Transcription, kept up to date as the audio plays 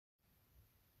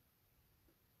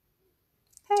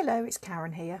Hello, it's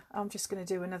Karen here. I'm just going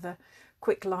to do another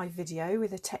quick live video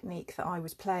with a technique that I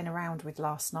was playing around with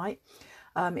last night.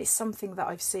 It's something that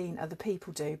I've seen other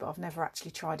people do, but I've never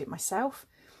actually tried it myself.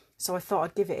 So I thought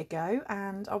I'd give it a go,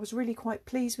 and I was really quite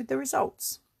pleased with the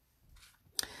results.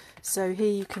 So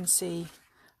here you can see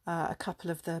a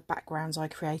couple of the backgrounds I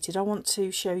created. I want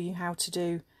to show you how to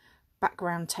do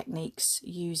background techniques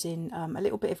using a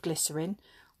little bit of glycerin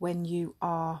when you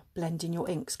are blending your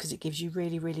inks, because it gives you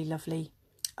really lovely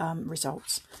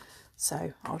results.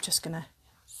 So I'm just going to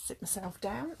sit myself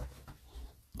down,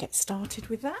 get started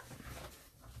with that.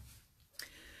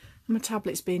 My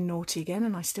tablet's being naughty again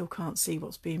and I still can't see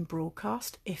what's being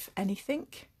broadcast, if anything.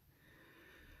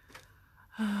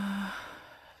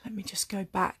 Let me just go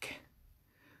back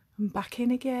and back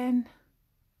in again.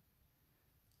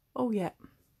 Oh yeah,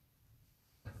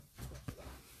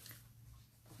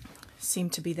 seem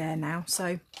to be there now.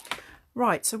 So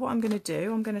right, so what I'm going to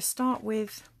do, I'm going to start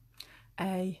with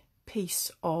a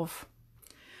piece of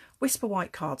Whisper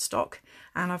White cardstock,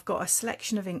 and I've got a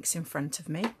selection of inks in front of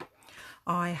me.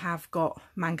 I have got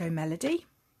Mango Melody,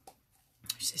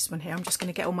 which is this one here. I'm just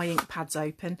going to get all my ink pads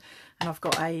open, and I've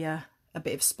got a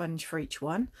bit of sponge for each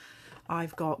one.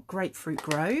 I've got Grapefruit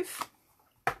Grove.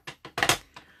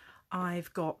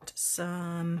 I've got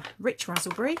some Rich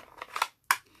Raspberry.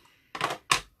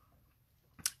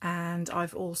 And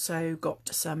I've also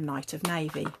got some Night of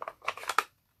Navy.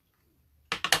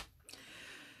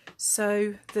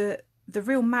 So the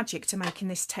real magic to making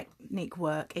this technique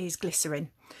work is glycerin.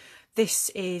 This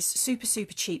is super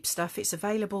cheap stuff. It's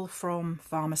available from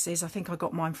pharmacies. I think I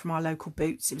got mine from our local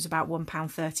Boots. It was about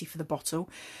 £1.30 for the bottle.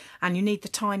 And you need the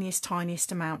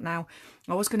tiniest amount. Now,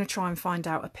 I was going to try and find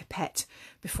out a pipette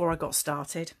before I got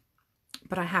started,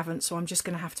 but I haven't, so I'm just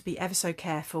going to have to be ever so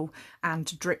careful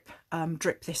and drip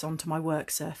this onto my work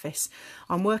surface.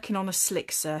 I'm working on a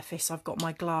slick surface. I've got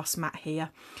my glass mat here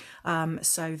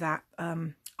so that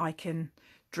I can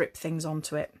drip things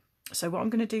onto it. So what I'm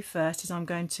going to do first is I'm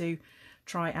going to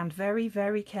try and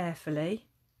very carefully,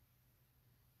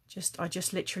 I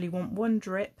just literally want one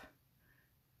drip.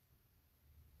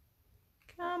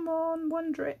 Come on,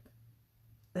 one drip.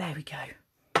 There we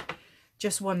go.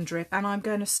 Just one drip, and I'm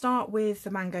going to start with the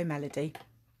Mango Melody.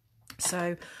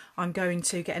 So I'm going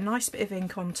to get a nice bit of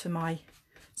ink onto my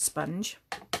sponge,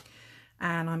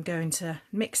 and I'm going to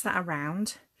mix that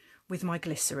around with my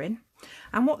glycerin.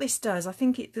 And what this does, I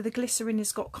think the glycerin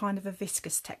has got kind of a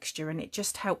viscous texture, and it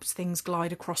just helps things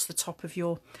glide across the top of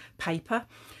your paper.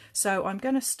 So I'm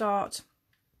going to start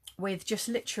with just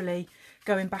literally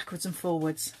going backwards and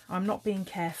forwards. I'm not being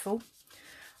careful.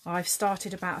 I've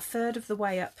started about a third of the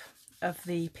way up of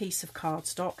the piece of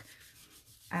cardstock,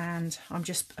 and I'm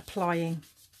just applying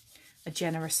a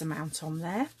generous amount on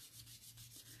there.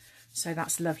 So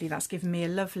that's lovely. That's given me a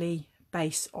lovely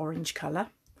base orange colour.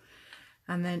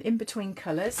 And then in between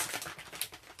colours,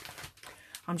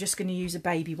 I'm just going to use a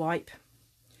baby wipe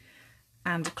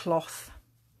and a cloth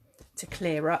to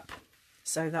clear up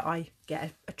so that I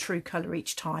get a true colour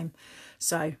each time.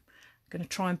 So I'm going to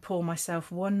try and pour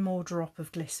myself one more drop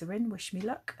of glycerin. Wish me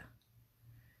luck.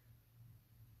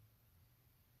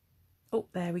 Oh,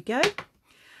 there we go.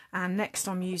 And next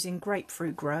I'm using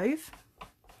Grapefruit Grove.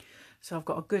 So I've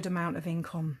got a good amount of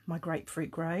ink on my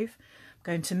Grapefruit Grove. I'm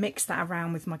going to mix that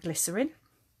around with my glycerin.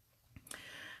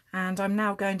 And I'm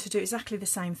now going to do exactly the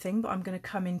same thing, but I'm going to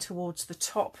come in towards the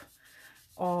top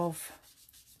of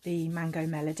the Mango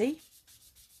Melody.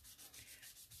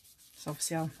 So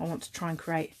obviously I want to try and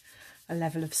create a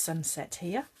level of sunset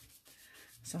here.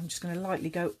 So I'm just going to lightly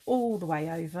go all the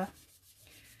way over.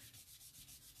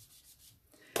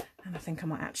 And I think I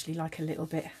might actually like a little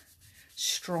bit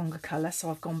stronger colour,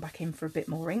 so I've gone back in for a bit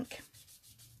more ink.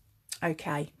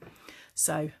 Okay,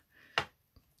 so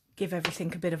give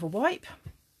everything a bit of a wipe.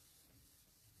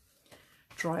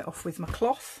 Dry it off with my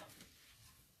cloth.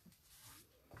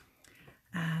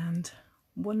 And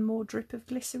one more drip of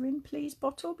glycerin, please,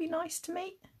 bottle, be nice to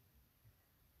me.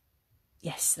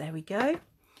 Yes, there we go.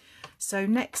 So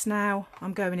next now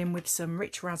I'm going in with some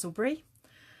Rich Raspberry.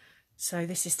 So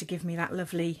this is to give me that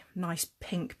lovely, nice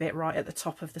pink bit right at the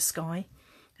top of the sky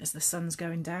as the sun's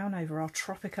going down over our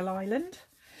tropical island.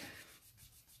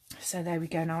 So there we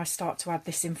go. Now I start to add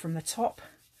this in from the top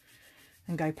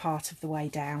and go part of the way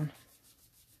down.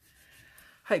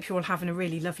 Hope you're all having a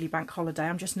really lovely bank holiday.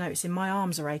 I'm just noticing my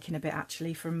arms are aching a bit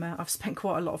actually from I've spent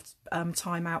quite a lot of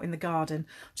time out in the garden.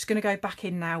 I'm just going to go back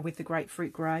in now with the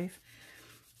Grapefruit Grove.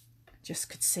 Just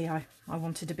could see I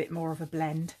wanted a bit more of a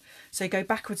blend. So go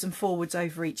backwards and forwards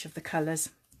over each of the colours.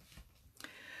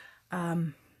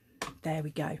 There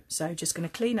we go. So just going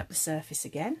to clean up the surface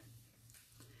again.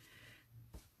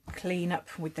 clean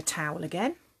up with the towel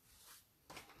again.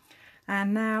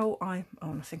 And now I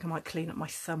think I might clean up my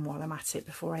thumb while I'm at it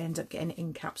before I end up getting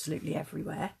ink absolutely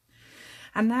everywhere.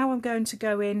 And now I'm going to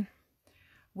go in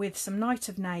with some Night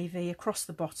of Navy across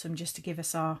the bottom just to give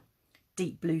us our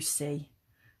deep blue sea.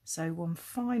 So one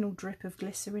final drip of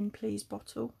glycerin, please,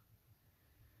 bottle.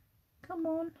 Come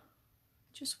on,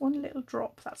 just one little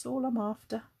drop, that's all I'm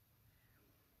after.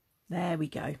 There we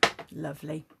go,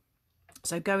 lovely.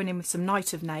 So going in with some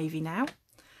Night of Navy now.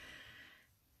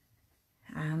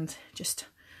 And just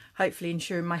hopefully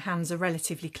ensuring my hands are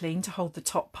relatively clean to hold the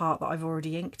top part that I've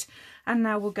already inked. And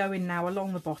now we'll go in now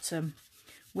along the bottom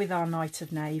with our Night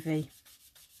of Navy,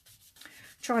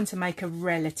 trying to make a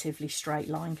relatively straight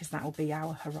line because that will be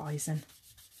our horizon.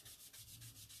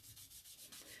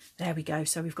 There we go,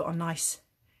 so we've got a nice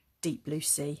deep blue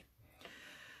sea.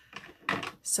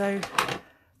 So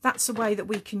that's a way that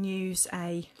we can use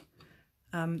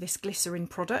this glycerin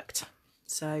product.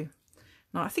 So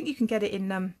now I think you can get it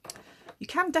in, you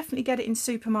can definitely get it in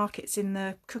supermarkets in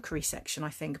the cookery section, I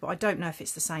think, but I don't know if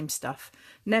it's the same stuff.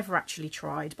 Never actually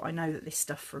tried, but I know that this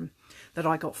stuff that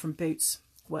I got from Boots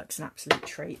works an absolute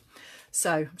treat.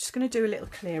 So I'm just going to do a little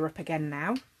clear up again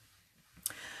now.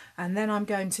 And then I'm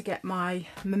going to get my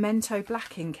Memento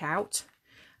black ink out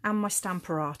and my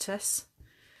Stamparatus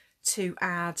to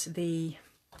add the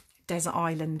Desert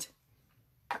Island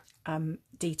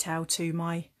detail to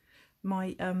my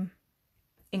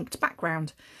inked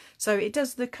background. So it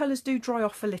does, the colours do dry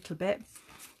off a little bit.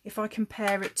 If I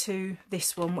compare it to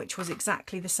this one, which was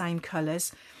exactly the same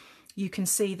colours, you can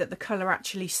see that the colour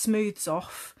actually smooths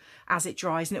off as it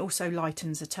dries, and it also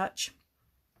lightens a touch.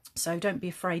 So don't be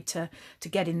afraid to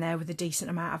get in there with a decent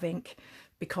amount of ink,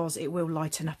 because it will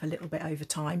lighten up a little bit over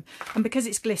time. And because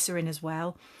it's glycerin as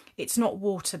well, it's not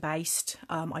water-based,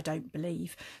 I don't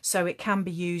believe, so it can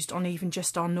be used on even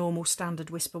just our normal standard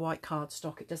Whisper White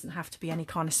cardstock. It doesn't have to be any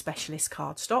kind of specialist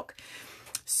cardstock.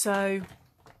 So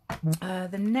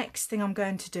the next thing I'm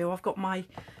going to do, I've got my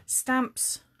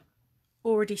stamps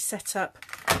already set up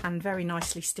and very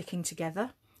nicely sticking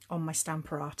together on my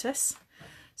Stamparatus.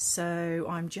 So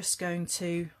I'm going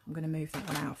to move that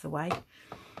one out of the way.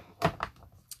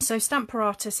 So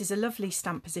Stamparatus is a lovely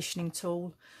stamp positioning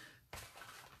tool,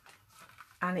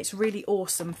 and it's really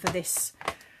awesome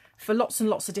for lots and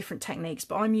lots of different techniques,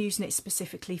 but I'm using it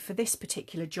specifically for this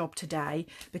particular job today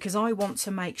because I want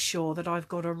to make sure that I've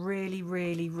got a really,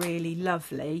 really, really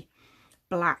lovely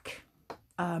black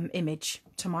image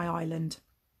to my island.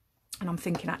 And I'm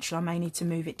thinking actually I may need to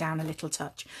move it down a little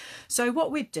touch. So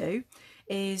what we'd do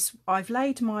is I've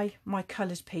laid my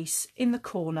coloured piece in the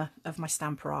corner of my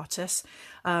Stamparatus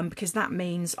because that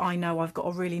means I know I've got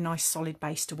a really nice solid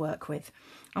base to work with.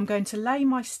 I'm going to lay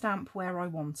my stamp where I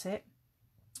want it,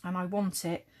 and I want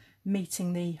it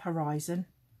meeting the horizon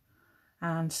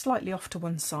and slightly off to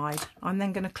one side. I'm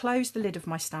then going to close the lid of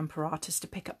my Stamparatus to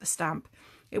pick up the stamp.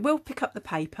 It will pick up the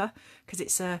paper because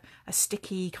it's a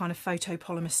sticky kind of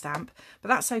photopolymer stamp, but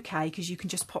that's okay because you can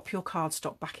just pop your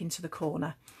cardstock back into the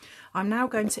corner. I'm now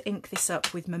going to ink this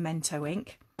up with Memento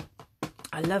ink,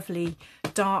 a lovely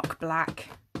dark black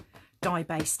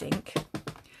dye-based ink,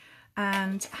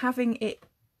 and having it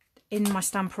in my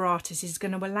Stamparatus is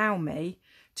going to allow me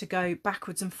to go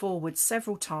backwards and forwards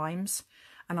several times,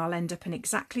 and I'll end up in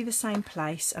exactly the same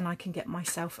place and I can get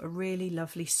myself a really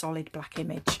lovely solid black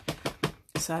image.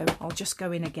 So I'll just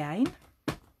go in again,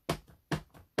 a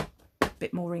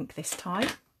bit more ink this time,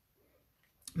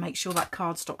 make sure that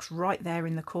cardstock's right there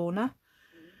in the corner,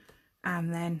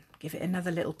 and then give it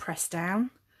another little press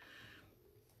down.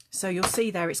 So you'll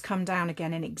see there it's come down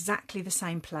again in exactly the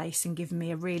same place and given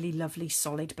me a really lovely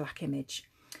solid black image.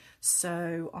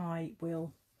 So I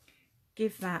will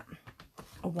give that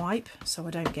a wipe so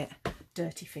I don't get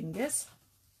dirty fingers,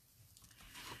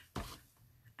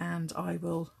 and I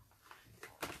will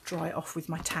dry it off with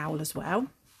my towel as well.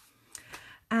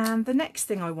 And the next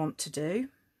thing I want to do,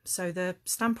 so the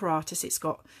Stamparatus, it's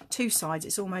got two sides,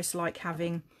 it's almost like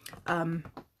having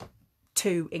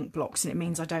two ink blocks, and it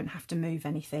means I don't have to move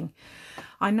anything.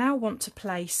 I now want to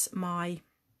place my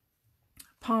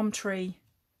palm tree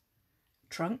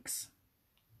trunks,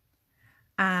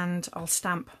 and I'll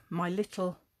stamp my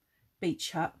little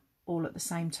beach hut all at the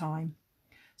same time.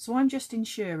 So I'm just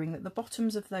ensuring that the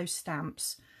bottoms of those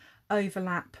stamps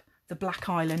overlap the black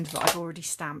island that I've already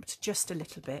stamped just a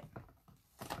little bit.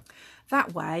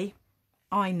 That way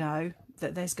I know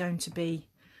that there's going to be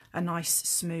a nice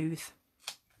smooth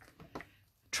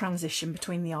transition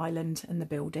between the island and the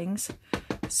buildings.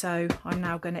 So I'm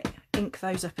now going to ink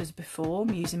those up as before.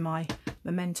 I'm using my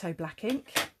Memento black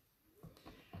ink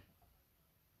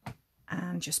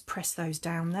and just press those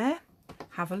down there.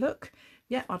 have a look.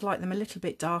 Yeah, I'd like them a little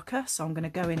bit darker, so I'm going to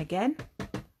go in again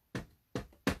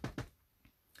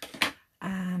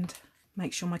and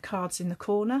make sure my card's in the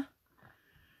corner.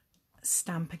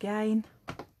 Stamp again.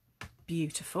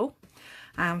 Beautiful.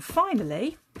 And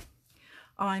finally,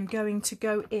 I'm going to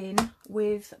go in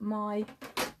with my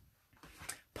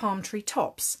palm tree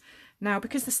tops. Now,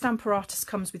 because the Stamparatus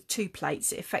comes with 2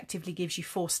 plates, it effectively gives you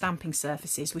 4 stamping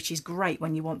surfaces, which is great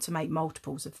when you want to make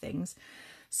multiples of things.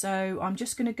 So I'm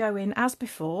just going to go in as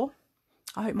before.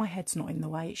 I hope my head's not in the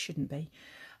way, it shouldn't be.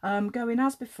 Go in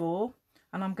as before,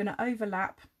 and I'm going to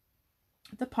overlap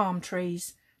the palm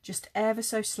trees just ever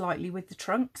so slightly with the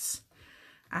trunks.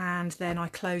 And then I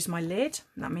close my lid.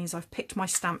 That means I've picked my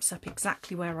stamps up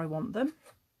exactly where I want them.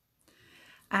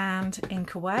 And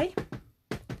ink away.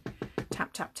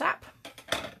 Tap, tap, tap.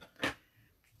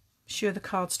 Sure the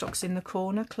cardstock's in the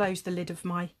corner. Close the lid of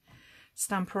my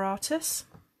Stamparatus.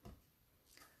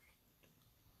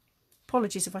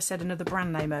 Apologies if I said another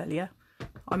brand name earlier.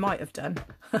 I might have done.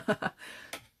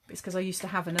 It's because I used to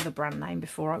have another brand name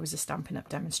before I was a Stampin' Up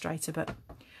demonstrator, but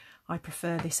I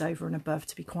prefer this over and above,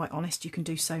 to be quite honest. You can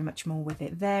do so much more with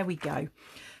it. There we go.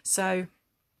 So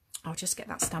I'll just get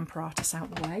that Stamparatus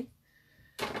out of the way.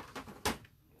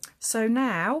 So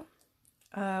now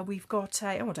we've got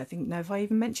a, oh, I don't know if I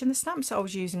even mentioned the stamp set I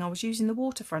was using. I was using the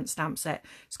Waterfront stamp set.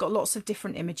 It's got lots of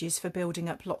different images for building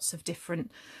up lots of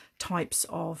different types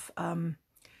of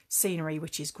scenery,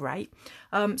 which is great.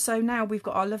 So now we've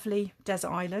got our lovely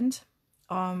desert island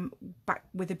back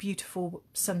with a beautiful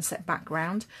sunset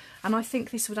background, and I think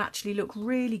this would actually look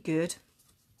really good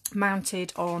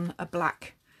mounted on a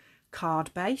black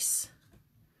card base.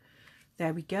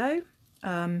 There we go.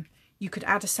 You could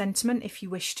add a sentiment if you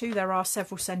wish to. There are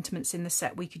several sentiments in the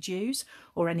set we could use,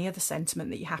 or any other sentiment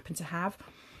that you happen to have,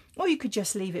 or you could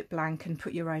just leave it blank and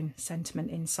put your own sentiment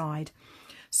inside.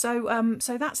 So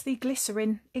so that's the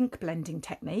Glycerin ink blending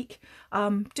technique.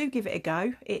 Do give it a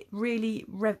go. It really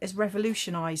has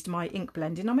revolutionised my ink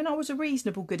blending. I mean, I was a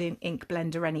reasonable good ink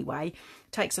blender anyway.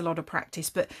 It takes a lot of practice,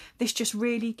 but this just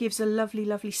really gives a lovely,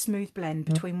 lovely smooth blend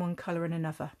between one colour and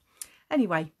another.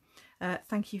 Anyway,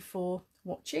 thank you for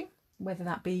watching, whether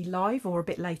that be live or a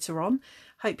bit later on.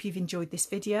 Hope you've enjoyed this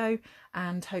video,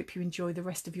 and hope you enjoy the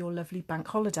rest of your lovely bank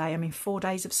holiday. I mean, 4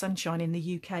 days of sunshine in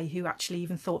the UK. Who actually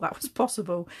even thought that was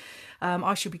possible?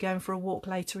 I shall be going for a walk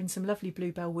later in some lovely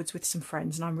bluebell woods with some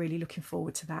friends, and I'm really looking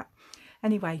forward to that.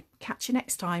 Anyway, catch you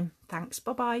next time. Thanks.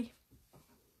 Bye-bye.